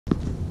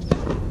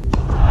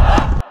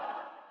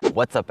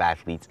What's up,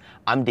 athletes?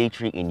 I'm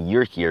Daytree, and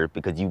you're here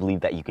because you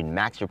believe that you can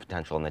max your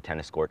potential on the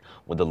tennis court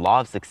with the law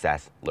of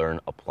success: learn,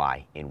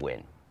 apply, and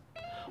win.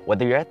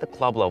 Whether you're at the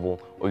club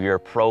level or you're a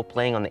pro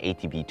playing on the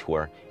ATP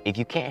tour, if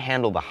you can't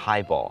handle the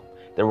high ball,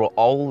 there will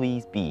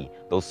always be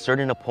those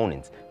certain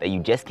opponents that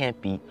you just can't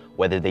beat,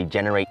 whether they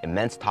generate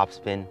immense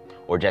topspin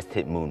or just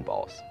hit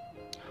moonballs.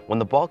 When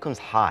the ball comes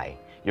high,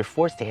 you're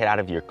forced to hit out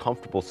of your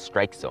comfortable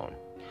strike zone,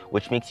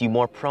 which makes you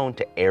more prone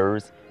to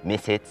errors,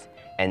 mishits,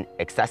 and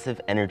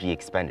excessive energy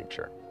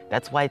expenditure.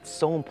 That's why it's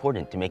so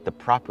important to make the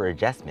proper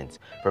adjustments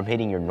from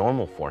hitting your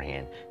normal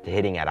forehand to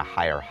hitting at a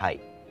higher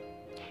height.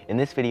 In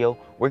this video,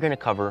 we're going to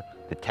cover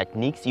the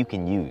techniques you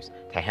can use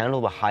to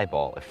handle the high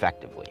ball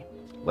effectively.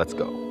 Let's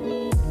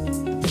go.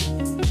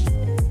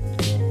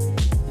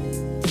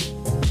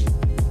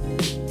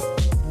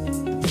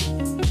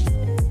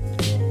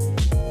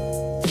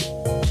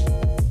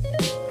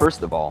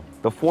 First of all,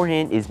 the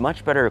forehand is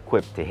much better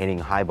equipped to hitting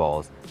high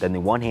balls than the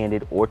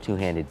one-handed or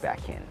two-handed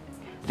backhand.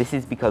 This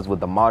is because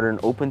with the modern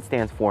open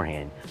stance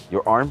forehand,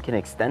 your arm can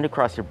extend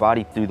across your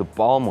body through the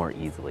ball more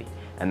easily,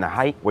 and the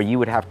height where you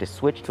would have to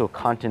switch to a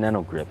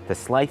continental grip to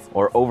slice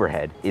or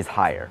overhead is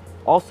higher.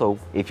 Also,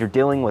 if you're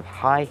dealing with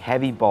high,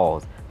 heavy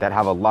balls that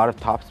have a lot of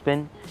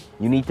topspin,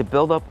 you need to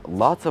build up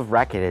lots of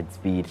racket head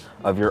speed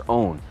of your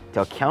own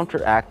to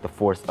counteract the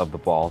force of the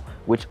ball,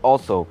 which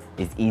also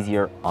is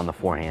easier on the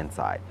forehand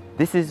side.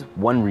 This is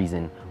one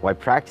reason why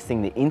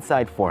practicing the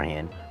inside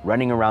forehand,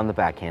 running around the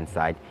backhand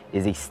side,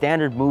 is a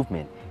standard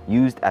movement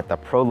used at the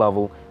pro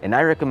level, and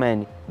I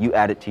recommend you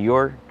add it to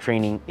your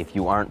training if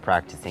you aren't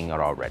practicing it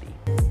already.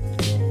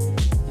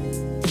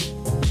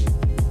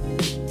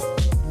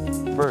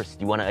 First,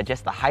 you want to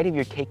adjust the height of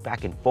your take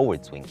back and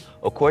forward swing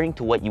according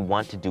to what you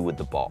want to do with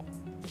the ball.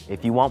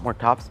 If you want more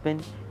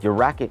topspin, your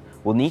racket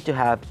will need to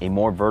have a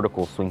more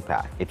vertical swing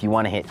path. If you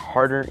want to hit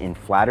harder and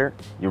flatter,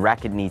 your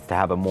racket needs to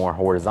have a more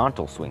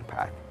horizontal swing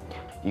path.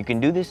 You can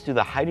do this through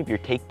the height of your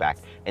take back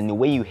and the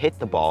way you hit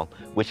the ball,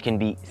 which can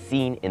be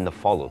seen in the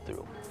follow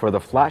through. For the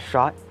flat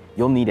shot,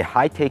 you'll need a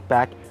high take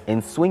back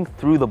and swing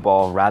through the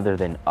ball rather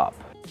than up.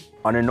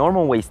 On a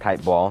normal waist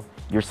height ball,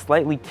 you're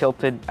slightly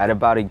tilted at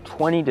about a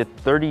 20 to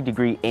 30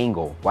 degree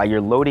angle while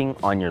you're loading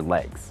on your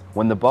legs.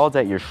 When the ball's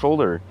at your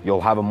shoulder, you'll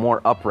have a more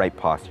upright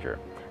posture.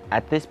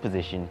 At this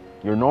position,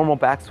 your normal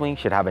backswing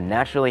should have a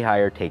naturally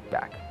higher take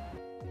back.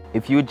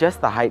 If you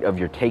adjust the height of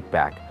your take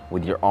back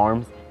with your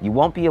arms, you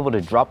won't be able to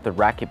drop the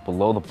racket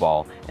below the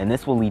ball, and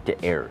this will lead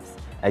to errors.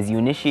 As you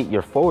initiate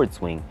your forward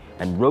swing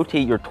and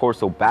rotate your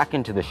torso back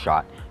into the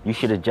shot, you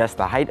should adjust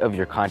the height of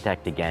your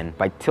contact again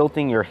by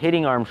tilting your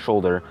hitting arm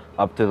shoulder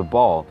up to the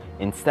ball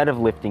instead of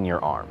lifting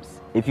your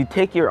arms. If you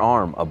take your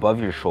arm above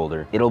your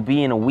shoulder, it'll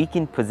be in a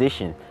weakened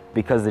position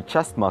because the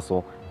chest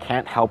muscle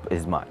can't help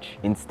as much.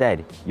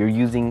 Instead, you're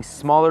using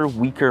smaller,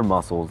 weaker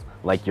muscles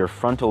like your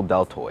frontal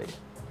deltoid.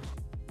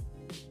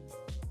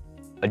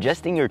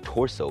 Adjusting your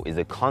torso is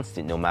a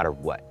constant no matter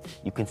what.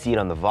 You can see it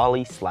on the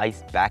volley,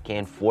 slice,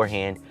 backhand,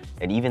 forehand,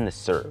 and even the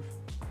serve.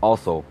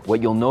 Also,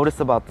 what you'll notice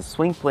about the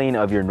swing plane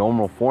of your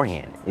normal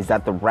forehand is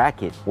that the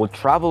racket will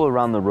travel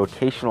around the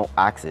rotational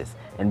axis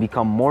and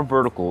become more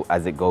vertical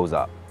as it goes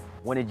up.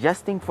 When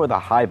adjusting for the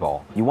high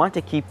ball, you want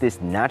to keep this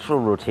natural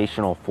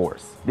rotational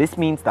force. This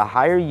means the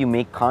higher you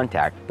make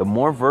contact, the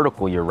more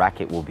vertical your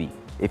racket will be.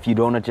 If you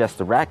don't adjust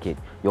the racket,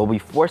 you'll be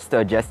forced to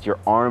adjust your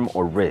arm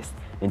or wrist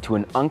into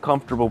an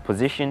uncomfortable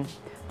position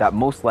that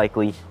most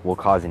likely will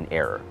cause an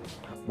error.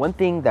 One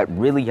thing that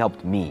really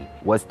helped me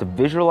was to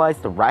visualize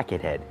the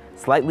racket head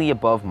slightly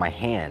above my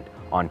hand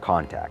on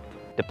contact.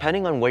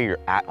 Depending on where you're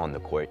at on the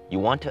court, you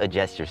want to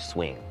adjust your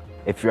swing.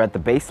 If you're at the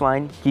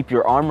baseline, keep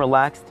your arm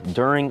relaxed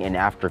during and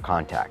after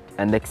contact,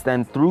 and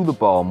extend through the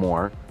ball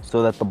more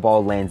so that the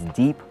ball lands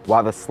deep,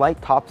 while the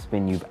slight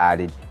topspin you've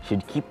added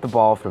should keep the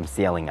ball from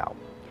sailing out.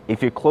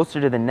 If you're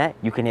closer to the net,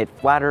 you can hit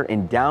flatter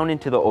and down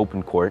into the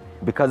open court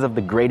because of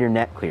the greater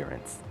net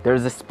clearance.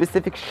 There's a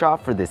specific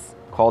shot for this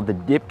called the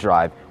dip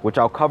drive, which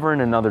I'll cover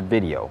in another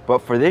video. But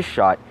for this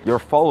shot, your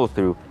follow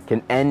through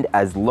can end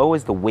as low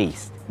as the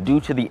waist due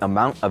to the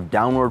amount of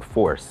downward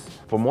force.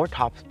 For more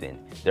topspin,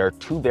 there are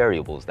two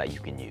variables that you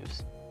can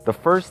use. The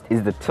first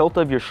is the tilt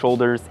of your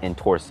shoulders and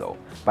torso.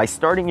 By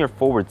starting your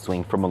forward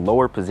swing from a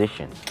lower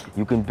position,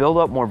 you can build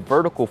up more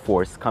vertical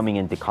force coming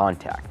into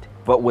contact.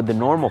 But with the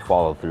normal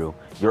follow through,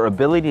 your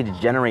ability to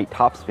generate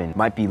topspin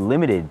might be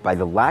limited by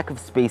the lack of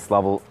space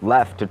level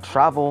left to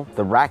travel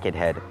the racket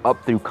head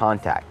up through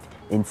contact.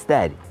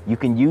 Instead, you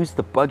can use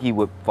the buggy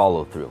whip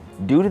follow through.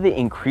 Due to the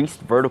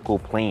increased vertical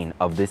plane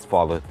of this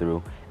follow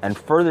through and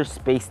further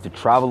space to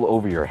travel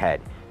over your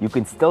head, you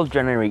can still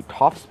generate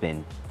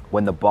topspin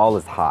when the ball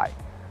is high.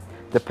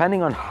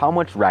 Depending on how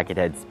much racket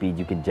head speed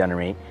you can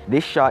generate,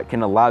 this shot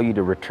can allow you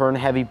to return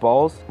heavy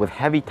balls with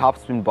heavy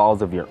topspin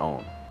balls of your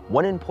own.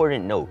 One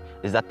important note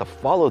is that the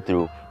follow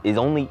through is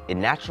only a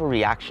natural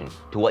reaction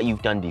to what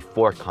you've done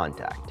before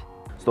contact.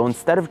 So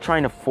instead of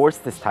trying to force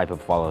this type of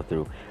follow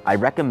through, I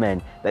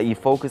recommend that you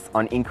focus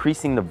on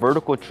increasing the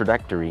vertical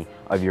trajectory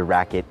of your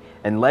racket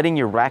and letting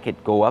your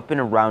racket go up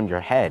and around your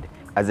head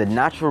as a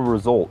natural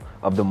result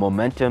of the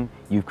momentum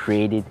you've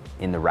created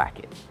in the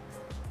racket.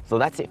 So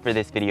that's it for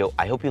this video.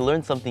 I hope you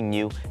learned something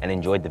new and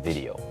enjoyed the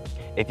video.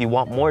 If you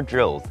want more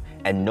drills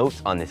and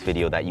notes on this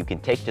video that you can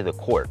take to the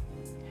court,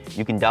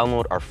 you can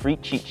download our free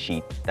cheat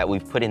sheet that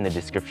we've put in the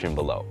description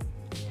below.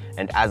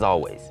 And as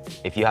always,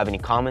 if you have any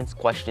comments,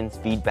 questions,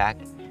 feedback,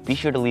 be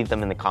sure to leave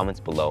them in the comments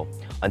below.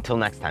 Until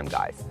next time,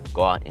 guys,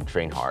 go out and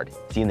train hard.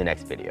 See you in the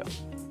next video.